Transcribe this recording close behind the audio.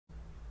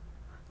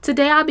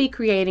Today I'll be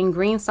creating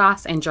green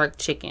sauce and jerk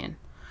chicken.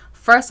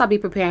 First I'll be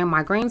preparing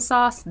my green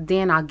sauce,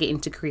 then I'll get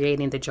into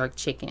creating the jerk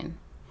chicken.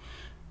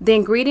 The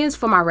ingredients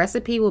for my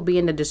recipe will be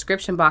in the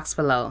description box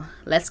below.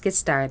 Let's get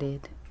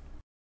started.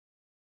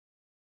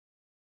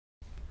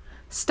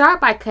 Start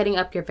by cutting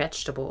up your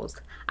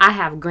vegetables. I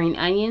have green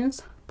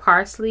onions,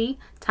 parsley,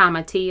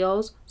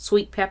 tomatillos,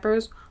 sweet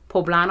peppers,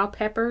 poblano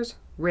peppers,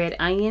 red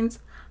onions,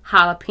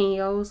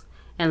 jalapenos,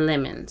 and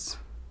lemons.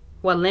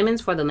 Well, lemons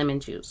for the lemon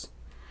juice.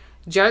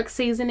 Jerk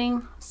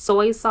seasoning,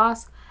 soy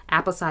sauce,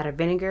 apple cider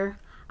vinegar,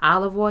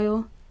 olive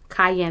oil,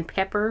 cayenne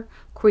pepper,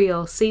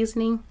 Creole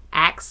seasoning,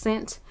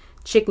 accent,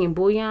 chicken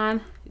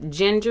bouillon,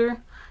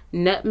 ginger,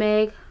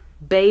 nutmeg,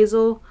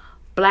 basil,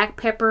 black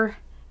pepper,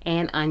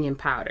 and onion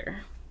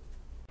powder.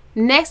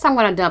 Next, I'm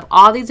going to dump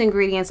all these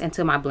ingredients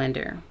into my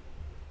blender.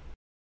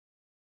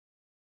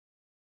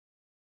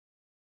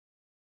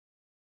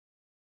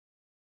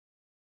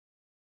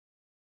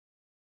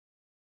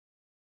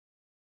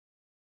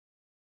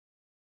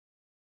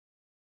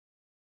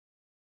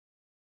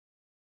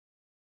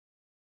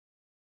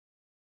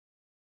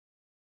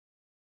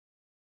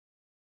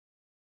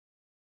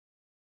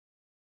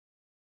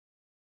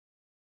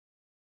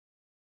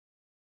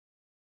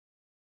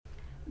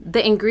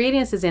 The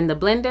ingredients is in the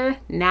blender.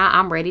 Now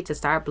I'm ready to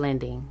start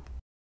blending.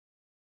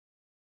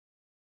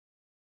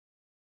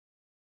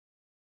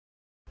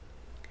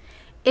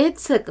 It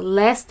took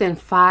less than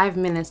 5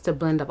 minutes to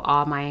blend up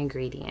all my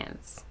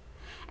ingredients.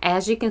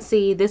 As you can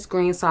see, this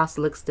green sauce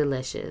looks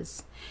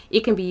delicious.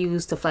 It can be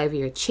used to flavor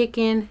your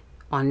chicken,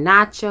 on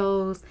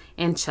nachos,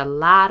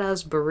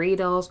 enchiladas,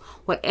 burritos,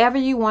 whatever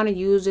you want to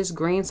use this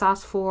green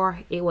sauce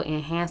for. It will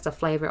enhance the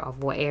flavor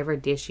of whatever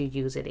dish you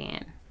use it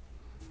in.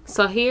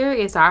 So here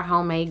is our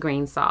homemade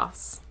green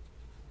sauce.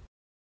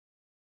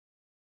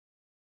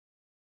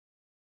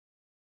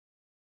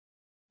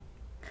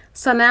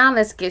 So now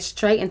let's get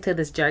straight into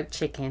this jerk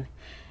chicken.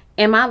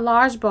 In my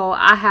large bowl,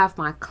 I have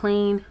my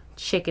clean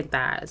chicken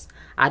thighs.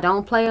 I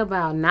don't play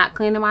about not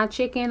cleaning my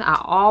chicken.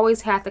 I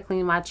always have to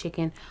clean my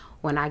chicken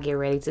when I get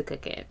ready to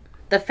cook it.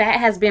 The fat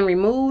has been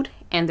removed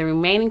and the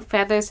remaining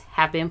feathers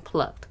have been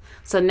plucked.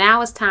 So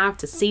now it's time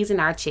to season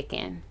our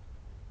chicken.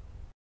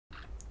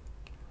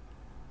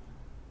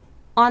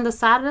 On the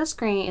side of the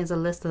screen is a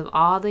list of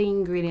all the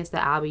ingredients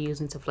that I'll be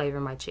using to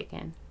flavor my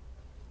chicken.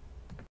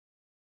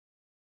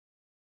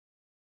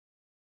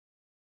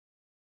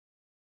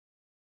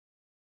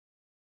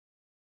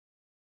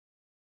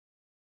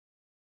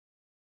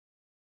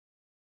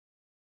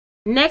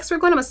 Next, we're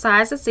going to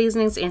massage the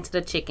seasonings into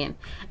the chicken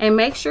and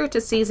make sure to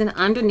season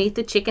underneath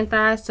the chicken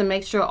thighs to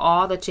make sure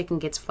all the chicken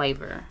gets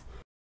flavor.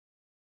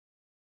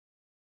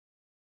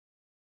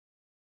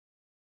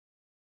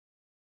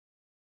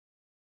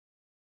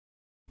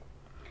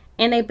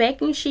 In a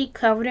baking sheet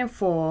covered in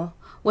foil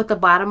with the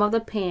bottom of the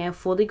pan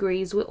fully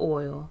greased with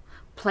oil,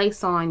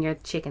 place on your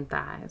chicken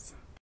thighs.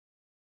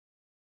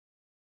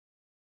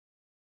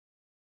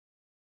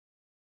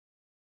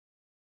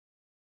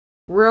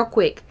 Real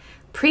quick,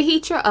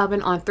 preheat your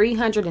oven on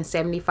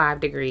 375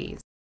 degrees.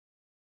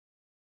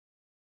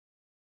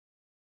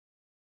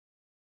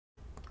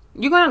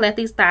 You're going to let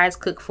these thighs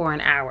cook for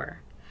an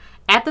hour.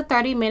 At the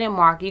 30-minute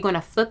mark, you're going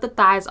to flip the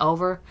thighs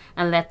over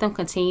and let them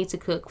continue to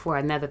cook for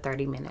another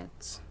 30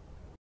 minutes.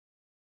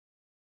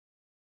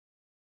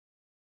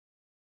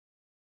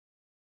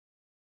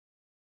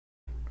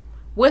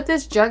 With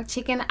this jerk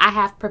chicken, I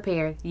have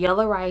prepared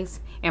yellow rice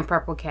and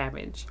purple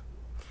cabbage.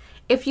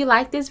 If you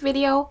like this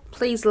video,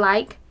 please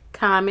like,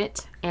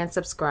 comment, and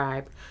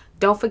subscribe.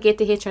 Don't forget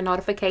to hit your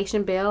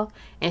notification bell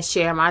and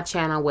share my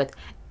channel with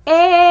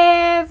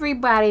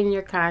everybody in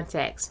your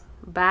contacts.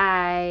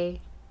 Bye.